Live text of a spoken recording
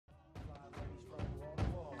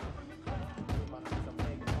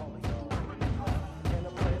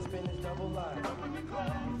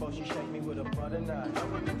Before she shake me with a butter knife.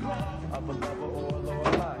 Of a lover or a lower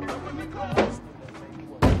life.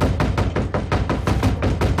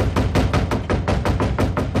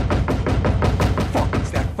 Fuck,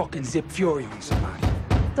 it's that fucking Zip Furio on somebody.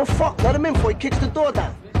 The fuck? Let him in before he kicks the door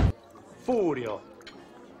down. Furio.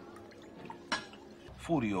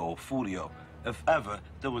 Furio. If ever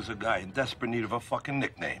there was a guy in desperate need of a fucking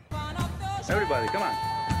nickname. Everybody, come on.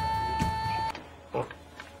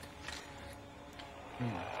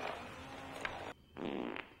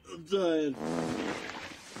 I'm tired.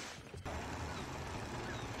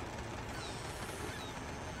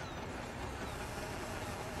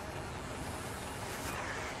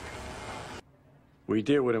 We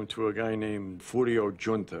deal with him to a guy named Furio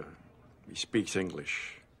Junta. He speaks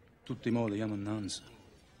English. Tutti i modi, chiamo Nanza.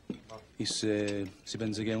 Si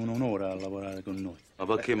pensa che è un onore a lavorare con noi. Ma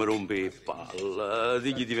perché mi rompi il palla?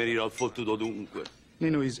 Digli di venire al fottuto dunque.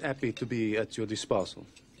 Nino is happy to be at your disposal.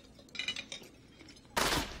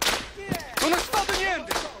 Non è stato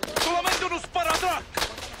niente! Solamente uno sparatrack!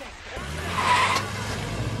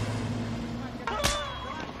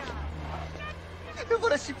 Io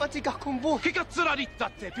vorrei faticare con voi. Che cazzo l'ha detto a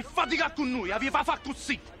te? Per faticare con noi, aveva fatto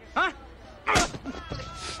così, eh?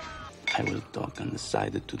 I will talk on the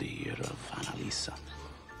side to the ear of Annalisa.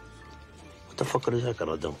 What the fuck is that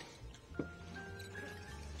gonna do?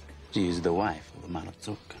 She is the wife of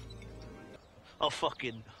Marazzucca. A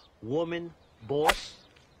fucking woman boss?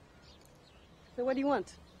 So what do you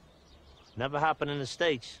want? Never happened in the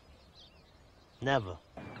States. Never.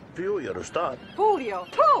 Furio to start. Furio!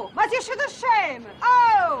 Pooh! But you should have shame!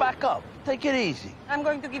 Oh! Back up. Take it easy. I'm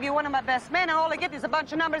going to give you one of my best men, and all I get is a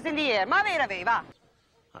bunch of numbers in the air. Ma vera va.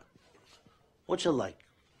 What's it like?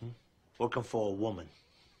 Working for a woman?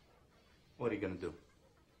 What are you gonna do?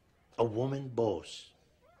 A woman boss.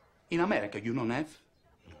 In America, you don't have?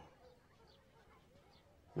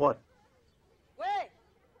 What? Wait!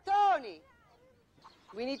 Tony!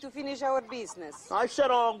 We need to finish our business. I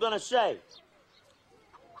said all I'm gonna say.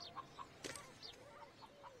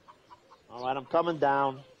 All right, I'm coming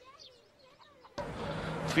down.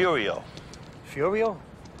 Furio. Furio?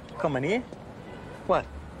 Coming here? What?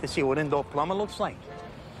 To see what indoor plumber looks like?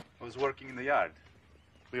 I was working in the yard.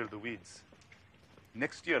 Clear the weeds.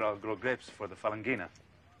 Next year, I'll grow grapes for the Falangina.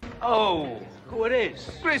 Oh, who it is?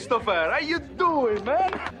 Christopher, how you doing,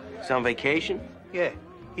 man? He's on vacation? Yeah.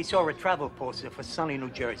 He saw a travel poster for sunny New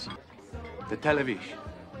Jersey. The television.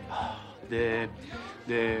 The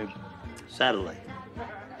Satellite.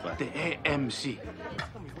 The AMC.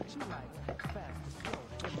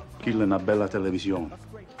 Quella è una bella televisione.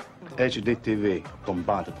 HD TV,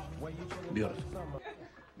 compatible. Beautiful.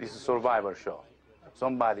 This is a survivor show.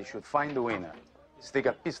 Somebody should find the winner, stick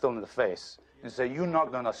a pistol in the face, and say, you're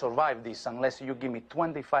not gonna survive this unless you give me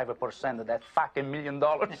 25% of that fucking $1 million.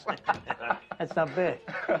 That's not bad.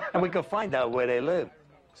 And we can find out where they live.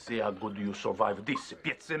 See how good you survive this,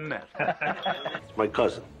 pizzener. It's my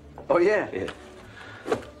cousin. Oh, yeah? Yeah.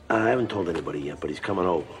 I haven't told anybody yet, but he's coming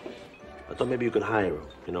over. I thought maybe you could hire him,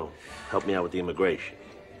 you know, help me out with the immigration.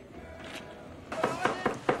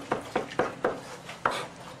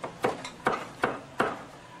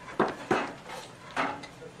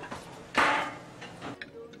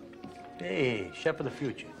 Hey, chef of the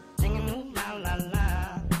future.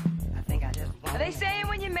 Are they saying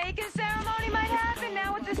when your making ceremony might happen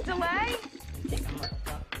now with this delay?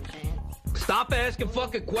 Stop asking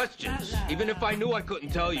fucking questions. Even if I knew, I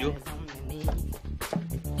couldn't tell you.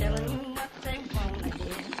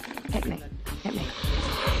 Hit me. Hit me.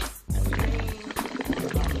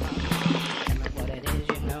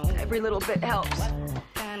 Every little bit helps.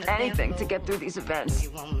 Anything to get through these events.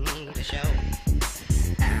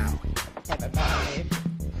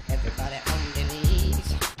 Everybody on their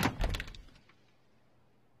knees.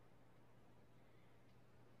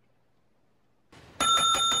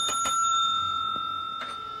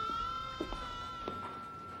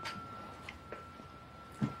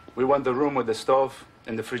 We want the room with the stove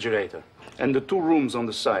and the refrigerator. And the 2 rooms on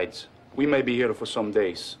the sides. We may be here for some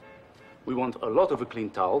days. We want a lot of clean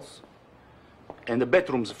towels. And the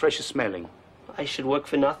bedrooms fresh smelling. I should work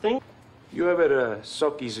for nothing? You ever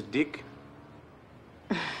suck his dick?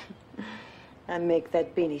 I make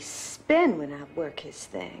that beanie spin when I work his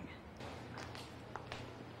thing.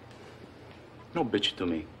 No bitch to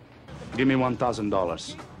me. Give me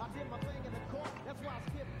 $1,000.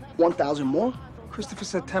 1,000 more? Christopher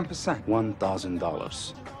said 10%.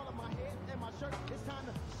 $1,000.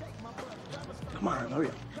 Come on, hurry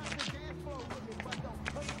up.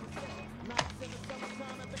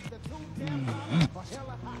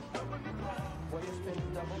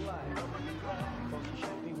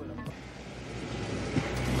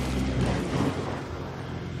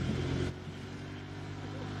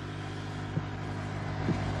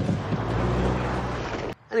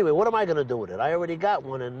 Anyway, what am I gonna do with it? I already got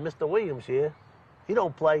one, and Mr. Williams here, he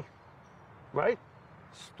don't play, right?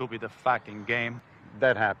 Stupid fucking game.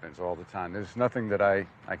 That happens all the time. There's nothing that I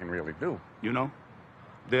can really do. You know,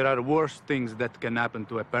 there are worse things that can happen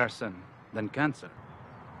to a person than cancer.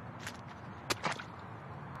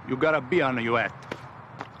 You gotta be on your act.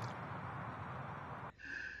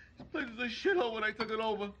 This place is a shithole when I took it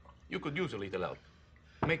over. You could use a little help.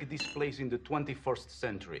 Make this place in the 21st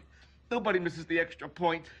century. Nobody misses the extra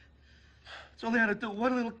point. That's all they had to do,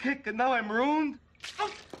 one little kick, and now I'm ruined.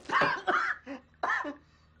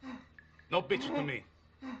 No bitch to me.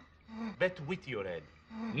 Bet with your head.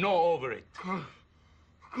 No over it.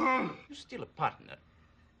 You're still a partner.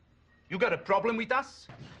 You got a problem with us?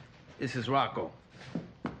 This is Rocco.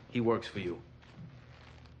 He works for you.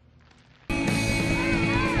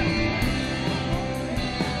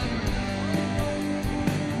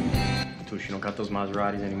 Tush, you don't got those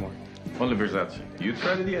Maseratis anymore? Only Versace. You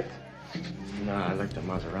tried it yet? Nah, I like the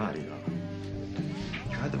Maserati,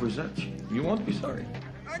 though. Try the Versace. You won't be sorry.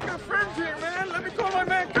 I got friends here, man. Let me call my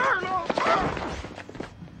man Carlo.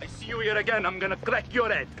 I see you here again, I'm gonna crack your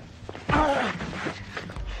head.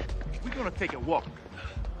 We're gonna take a walk.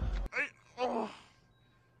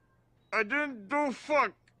 I didn't do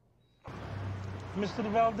fuck. Mr.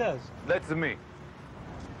 Valdez. That's me.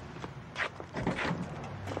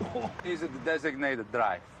 He's at the designated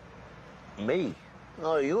drive. Me?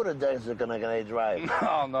 No, you're the designated drive.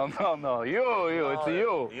 No. You. It's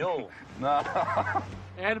you. You. No.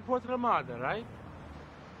 Airport Ramada, right?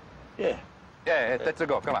 Yeah. Yeah, let's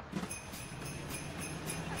go. Come on.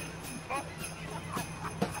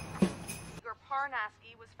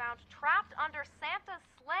 Parnasky was found trapped under Santa's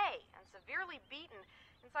sleigh and severely beaten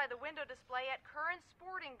inside the window display at Current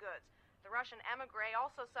Sporting Goods. The Russian emigre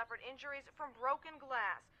also suffered injuries from broken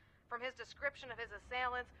glass. From his description of his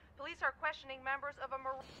assailants, police are questioning members of a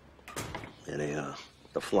Yeah, they are.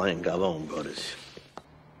 The Flying Gallon brothers.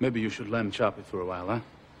 Maybe you should lamb chop it for a while, huh?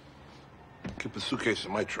 Keep a suitcase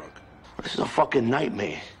in my trunk. This is a fucking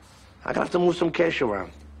nightmare. I'm gonna have to move some cash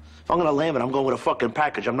around. If I'm gonna lamb it, I'm going with a fucking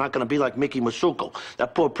package. I'm not gonna be like Mickey Masuko.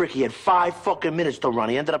 That poor prick, he had 5 fucking minutes to run.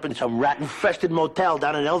 He ended up in some rat-infested motel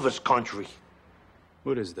down in Elvis country.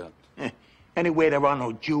 What is that? Anyway, there are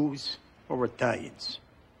no Jews or Italians.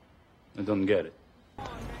 I don't get it.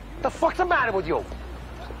 The fuck's the matter with you?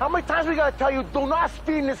 How many times we gotta tell you, do not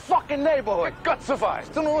speed in this fucking neighborhood? Cazzo fai?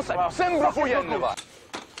 Tu non lo sai, sembra fuorienne va.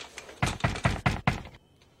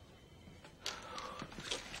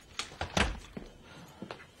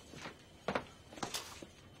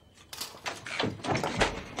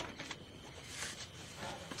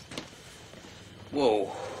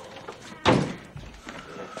 Whoa.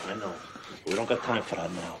 I know. We don't got time for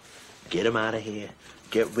that now. Get him out of here.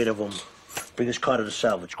 Get rid of him. Bring his car to the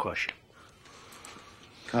salvage crusher.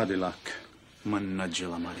 Cadillac. Mannaggia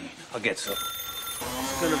la marina. I'll get some.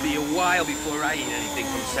 It's gonna be a while before I eat anything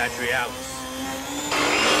from Satrialis.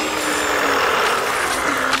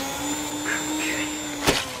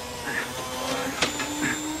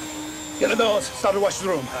 Get the doors. Start to wash the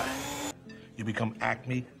room. You become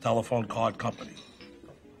Acme Telephone Card Company.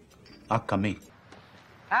 Acme.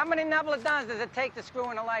 How many Nobledons does it take to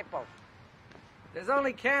screw in a light bulb? There's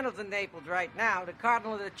only candles in Naples right now. The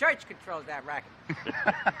cardinal of the church controls that racket.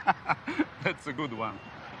 That's a good one.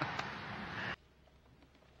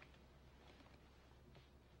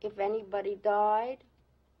 If anybody died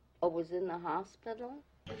or was in the hospital?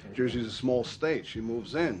 Jersey's a small state. She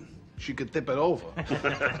moves in. She could tip it over.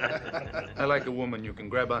 I like a woman you can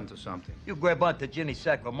grab onto something. You grab onto Ginny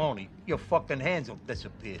Sacramone, your fucking hands will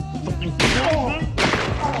disappear.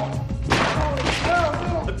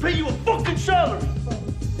 I pay you a fucking salary.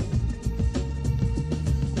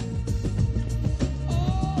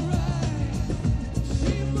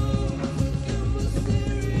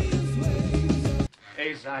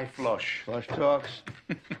 Ace high flush. Flush talks.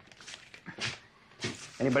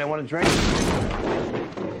 Anybody want a drink?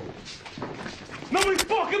 Nobody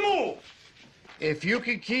fucking move! If you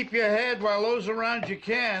can keep your head while those around you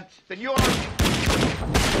can't, then you're...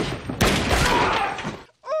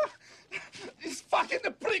 He's fucking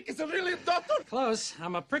the prick. Is it really a doctor? Close.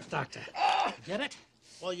 I'm a prick doctor. Get it?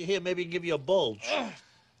 While you're here, maybe you can give you a bulge.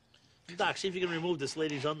 Doc, see if you can remove this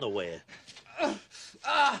lady's underwear. You'll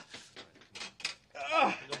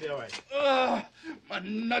be all right.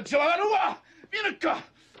 Mannaggia la rua! Vieni qua!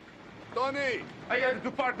 Tony, I had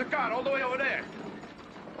to park the car all the way over there.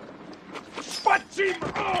 Facci!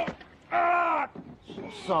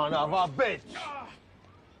 Son of a bitch!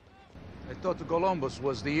 I thought Columbus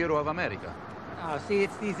was the hero of America. Oh, see,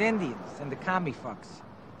 it's these Indians and the commie fucks.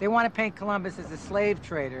 They want to paint Columbus as a slave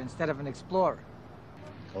trader instead of an explorer.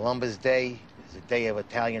 Columbus Day is a day of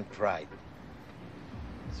Italian pride.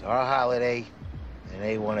 It's our holiday, and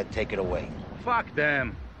they want to take it away. Fuck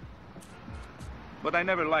them. But I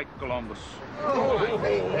never liked Columbus.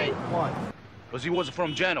 Hey, what? Because he was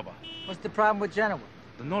from Genova. What's the problem with Genova?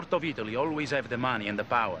 The north of Italy always have the money and the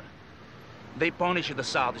power. They punish the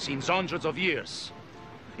south since hundreds of years.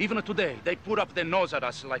 Even today, they put up their nose at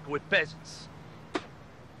us like we're peasants.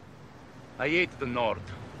 I hate the north.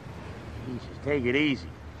 Jesus, take it easy.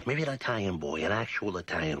 Maybe an Italian boy, an actual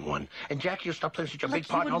Italian one. And Jackie will stop playing such a big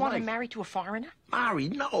part in her you would want life. to marry to a foreigner? Mari,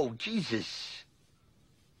 no, Jesus.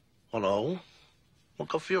 Hello?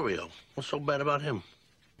 Uncle Furio. What's so bad about him?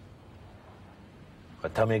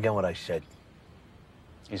 Tell me again what I said.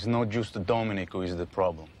 It's not just Dominic who is the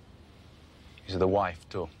problem. It's the wife,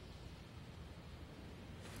 too.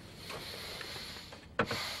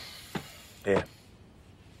 Yeah.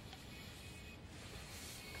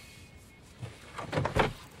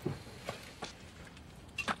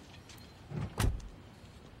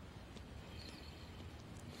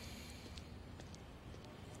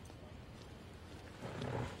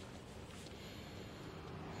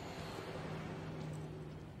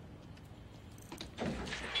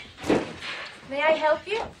 May I help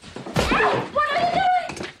you? What are you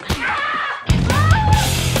doing?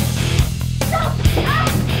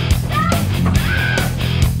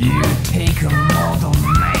 You take a mortal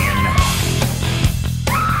man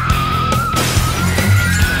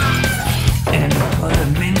and put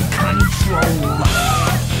him in control.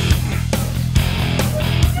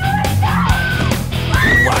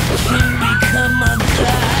 Watch him become a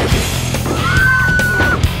god.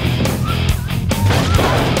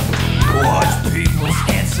 Watch people's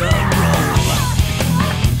heads roll.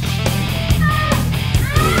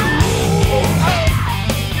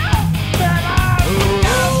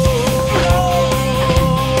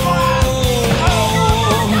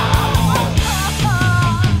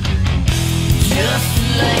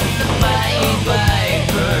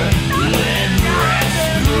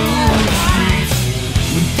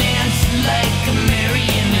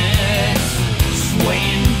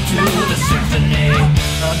 Swaying to the symphony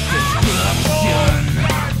of destruction.